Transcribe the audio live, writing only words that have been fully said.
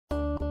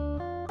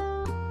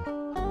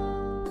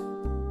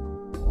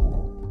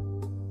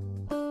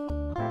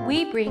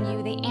we bring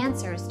you the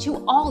answers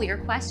to all your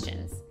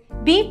questions.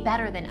 Be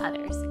better than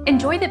others.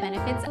 Enjoy the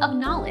benefits of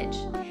knowledge.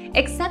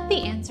 Accept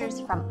the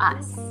answers from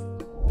us.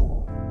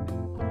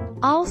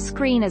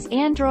 All-Screen is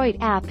Android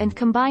app and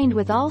combined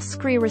with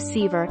All-Screen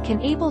receiver can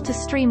able to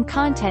stream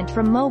content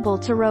from mobile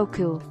to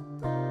Roku.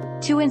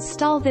 To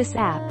install this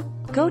app,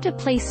 go to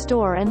Play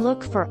Store and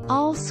look for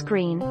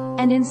All-Screen,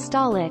 and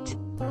install it.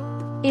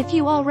 If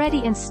you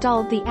already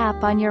installed the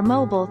app on your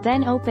mobile,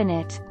 then open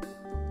it.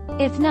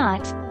 If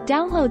not,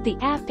 download the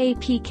app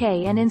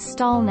APK and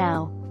install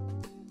now.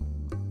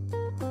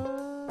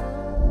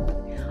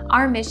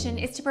 Our mission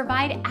is to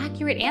provide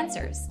accurate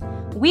answers.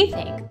 We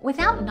think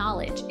without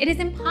knowledge, it is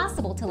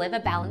impossible to live a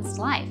balanced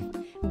life.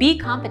 Be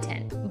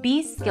competent,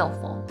 be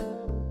skillful.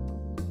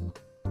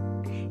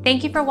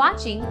 Thank you for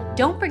watching.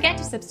 Don't forget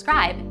to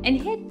subscribe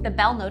and hit the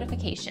bell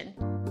notification.